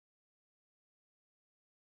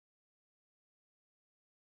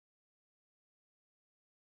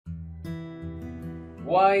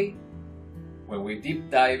why, when we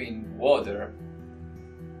deep dive in water,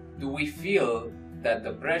 do we feel that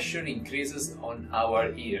the pressure increases on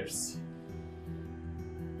our ears?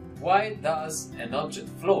 Why does an object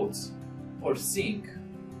float or sink?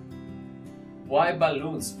 Why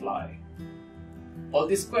balloons fly? All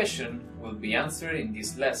these questions will be answered in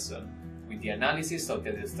this lesson with the analysis of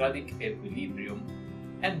the hydrostatic equilibrium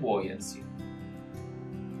and buoyancy.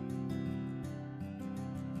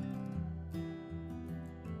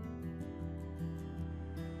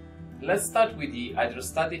 Let's start with the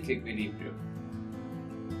hydrostatic equilibrium.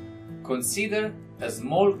 Consider a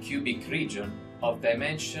small cubic region of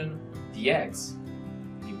dimension dx,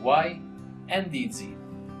 dy, and dz.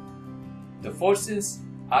 The forces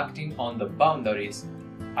acting on the boundaries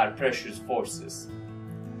are pressure forces,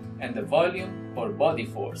 and the volume or body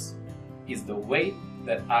force is the weight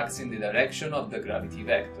that acts in the direction of the gravity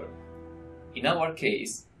vector, in our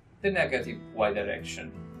case, the negative y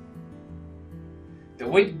direction. The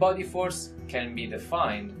weight body force can be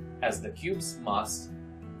defined as the cube's mass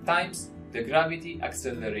times the gravity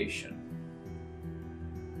acceleration.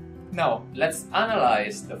 Now, let's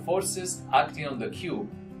analyze the forces acting on the cube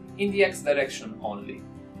in the x direction only.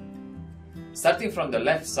 Starting from the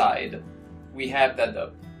left side, we have that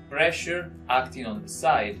the pressure acting on the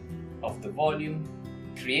side of the volume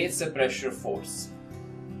creates a pressure force.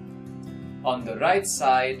 On the right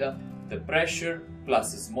side, the pressure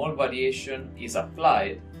plus a small variation is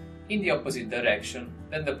applied in the opposite direction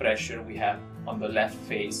than the pressure we have on the left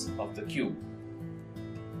face of the cube.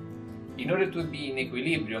 In order to be in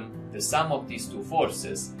equilibrium, the sum of these two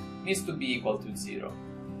forces needs to be equal to 0.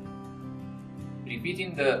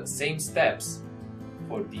 Repeating the same steps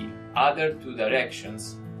for the other two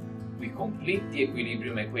directions, we complete the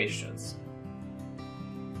equilibrium equations.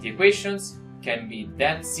 The equations can be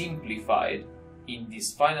then simplified in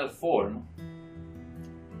this final form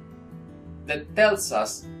that tells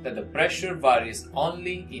us that the pressure varies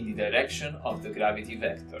only in the direction of the gravity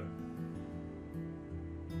vector.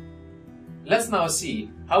 Let's now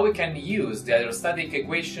see how we can use the hydrostatic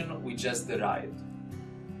equation we just derived.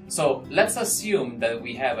 So let's assume that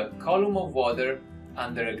we have a column of water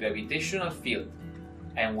under a gravitational field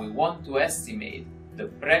and we want to estimate the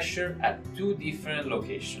pressure at two different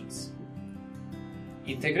locations.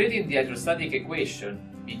 Integrating the hydrostatic equation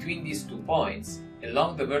between these 2 points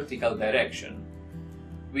along the vertical direction,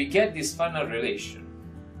 we get this final relation.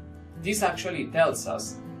 This actually tells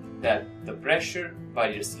us that the pressure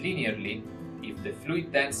varies linearly if the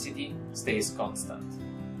fluid density stays constant.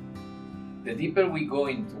 The deeper we go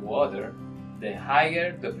into water, the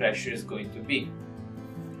higher the pressure is going to be.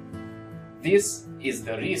 This is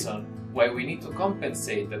the reason why we need to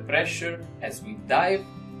compensate the pressure as we dive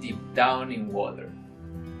deep down in water.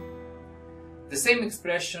 The same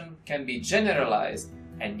expression can be generalized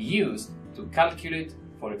and used to calculate,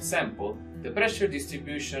 for example, the pressure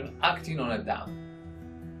distribution acting on a dam.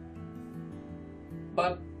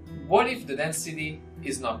 But what if the density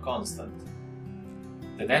is not constant?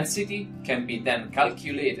 The density can be then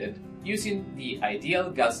calculated using the ideal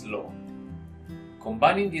gas law.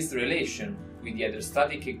 Combining this relation with the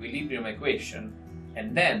hydrostatic equilibrium equation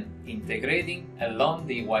and then integrating along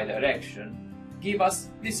the y direction give us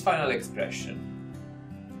this final expression.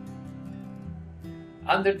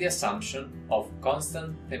 Under the assumption of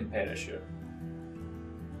constant temperature.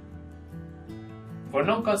 For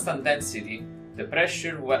non-constant density, the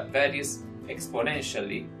pressure varies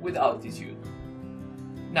exponentially with altitude.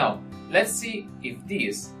 Now, let's see if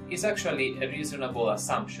this is actually a reasonable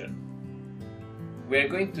assumption. We are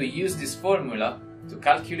going to use this formula to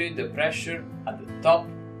calculate the pressure at the top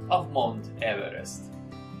of Mount Everest.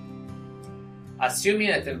 Assuming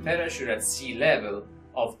a temperature at sea level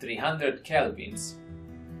of 300 kelvins,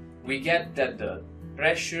 we get that the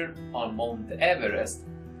pressure on Mount Everest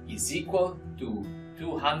is equal to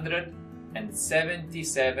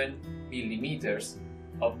 277 millimeters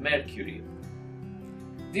of mercury.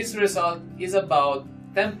 This result is about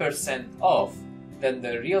 10% off than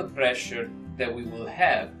the real pressure that we will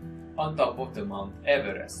have on top of the Mount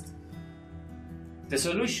Everest. The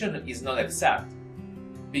solution is not exact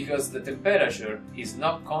because the temperature is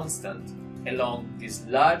not constant along this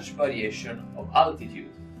large variation of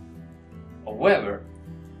altitude. However,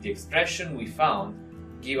 the expression we found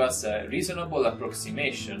gives us a reasonable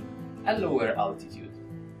approximation at lower altitude.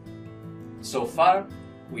 So far,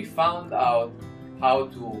 we found out how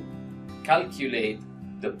to calculate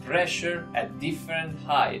the pressure at different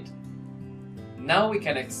height. Now we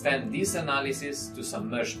can extend this analysis to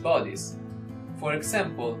submerged bodies, for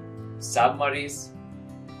example, submarines,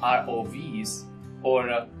 ROVs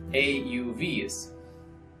or AUVs,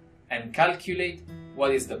 and calculate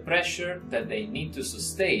what is the pressure that they need to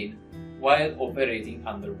sustain while operating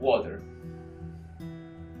underwater.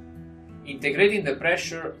 Integrating the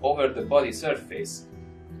pressure over the body surface,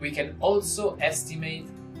 we can also estimate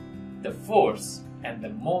the force and the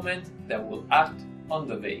moment that will act on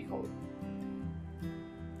the vehicle.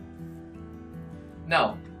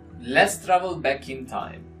 Now, let's travel back in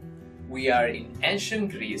time. We are in ancient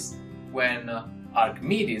Greece when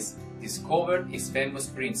Archimedes discovered his famous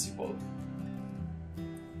principle.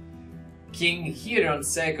 King Hieron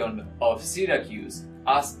II of Syracuse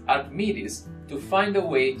asked Archimedes to find a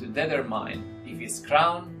way to determine if his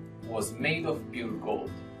crown was made of pure gold.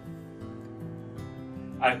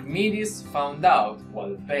 Archimedes found out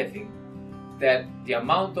while bathing that the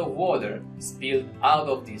amount of water spilled out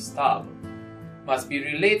of this tub must be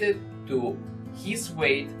related to his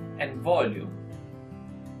weight and volume.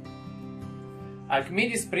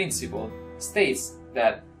 Archimedes' principle states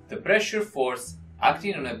that the pressure force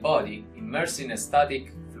acting on a body immersed in a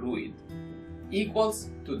static fluid equals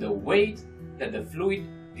to the weight that the fluid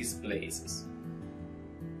displaces.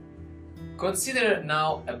 Consider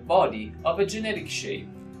now a body of a generic shape,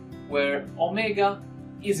 where omega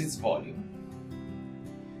is its volume.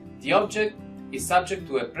 The object is subject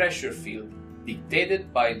to a pressure field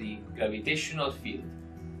dictated by the gravitational field.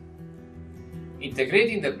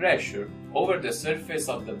 Integrating the pressure over the surface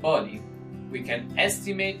of the body, we can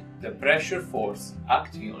estimate the pressure force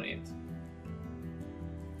acting on it.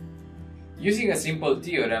 Using a simple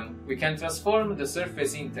theorem, we can transform the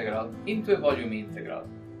surface integral into a volume integral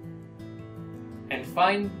and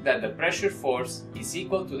find that the pressure force is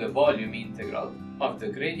equal to the volume integral of the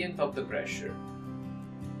gradient of the pressure.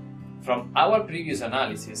 From our previous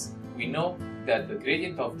analysis, we know that the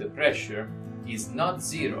gradient of the pressure is not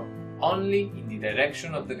zero, only in the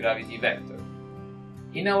direction of the gravity vector.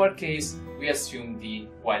 In our case, we assume the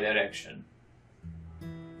y direction.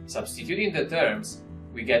 Substituting the terms,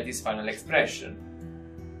 we get this final expression.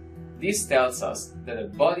 This tells us that a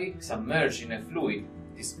body submerged in a fluid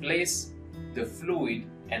displaces the fluid,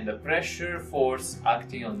 and the pressure force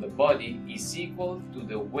acting on the body is equal to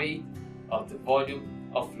the weight of the volume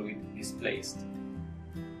of fluid displaced.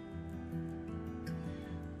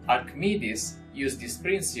 Archimedes used this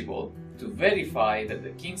principle to verify that the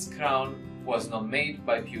king's crown was not made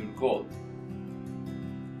by pure gold.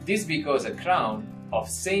 This because a crown of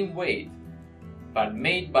same weight but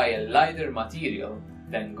made by a lighter material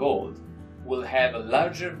than gold will have a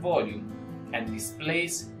larger volume and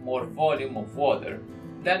displace more volume of water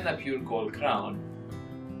than a pure gold crown.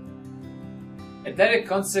 A direct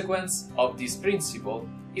consequence of this principle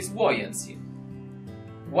is buoyancy.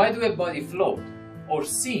 Why do a body float or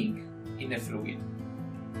sink in a fluid?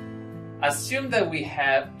 Assume that we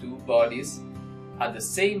have two bodies at the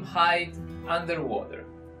same height underwater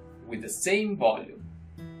with the same volume.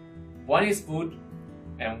 One is wood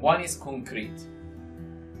and one is concrete.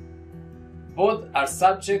 Both are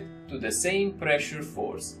subject to the same pressure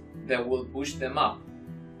force that will push them up,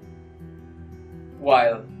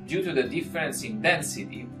 while due to the difference in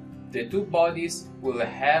density, the two bodies will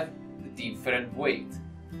have a different weight.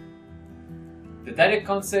 The direct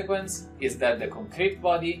consequence is that the concrete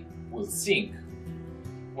body will sink,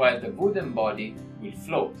 while the wooden body will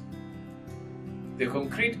float. The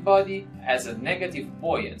concrete body has a negative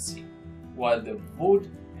buoyancy, while the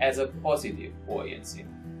wood has a positive buoyancy.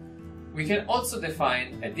 We can also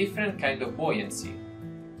define a different kind of buoyancy,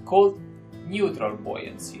 called neutral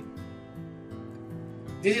buoyancy.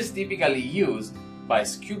 This is typically used by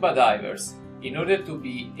scuba divers in order to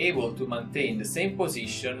be able to maintain the same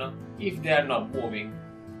position if they are not moving.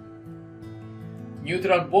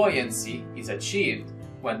 Neutral buoyancy is achieved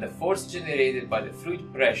when the force generated by the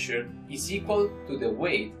fluid pressure is equal to the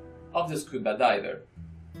weight of the scuba diver.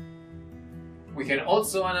 We can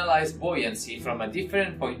also analyze buoyancy from a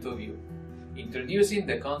different point of view, introducing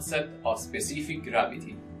the concept of specific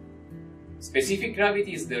gravity. Specific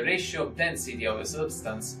gravity is the ratio of density of a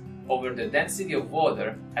substance over the density of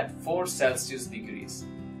water at 4 Celsius degrees.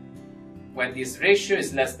 When this ratio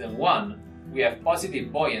is less than 1, we have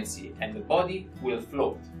positive buoyancy and the body will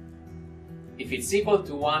float. If it's equal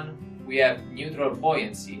to 1, we have neutral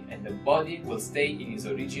buoyancy and the body will stay in its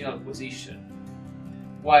original position.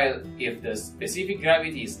 While if the specific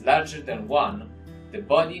gravity is larger than 1, the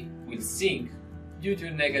body will sink due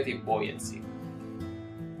to negative buoyancy.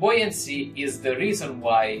 Buoyancy is the reason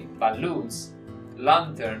why balloons,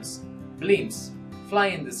 lanterns, blimps fly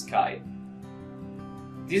in the sky.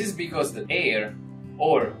 This is because the air,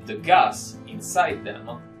 or the gas inside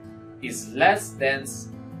them, is less dense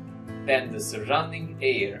than the surrounding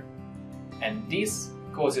air, and this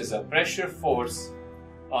causes a pressure force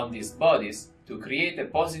on these bodies to create a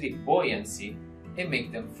positive buoyancy and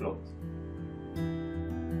make them float.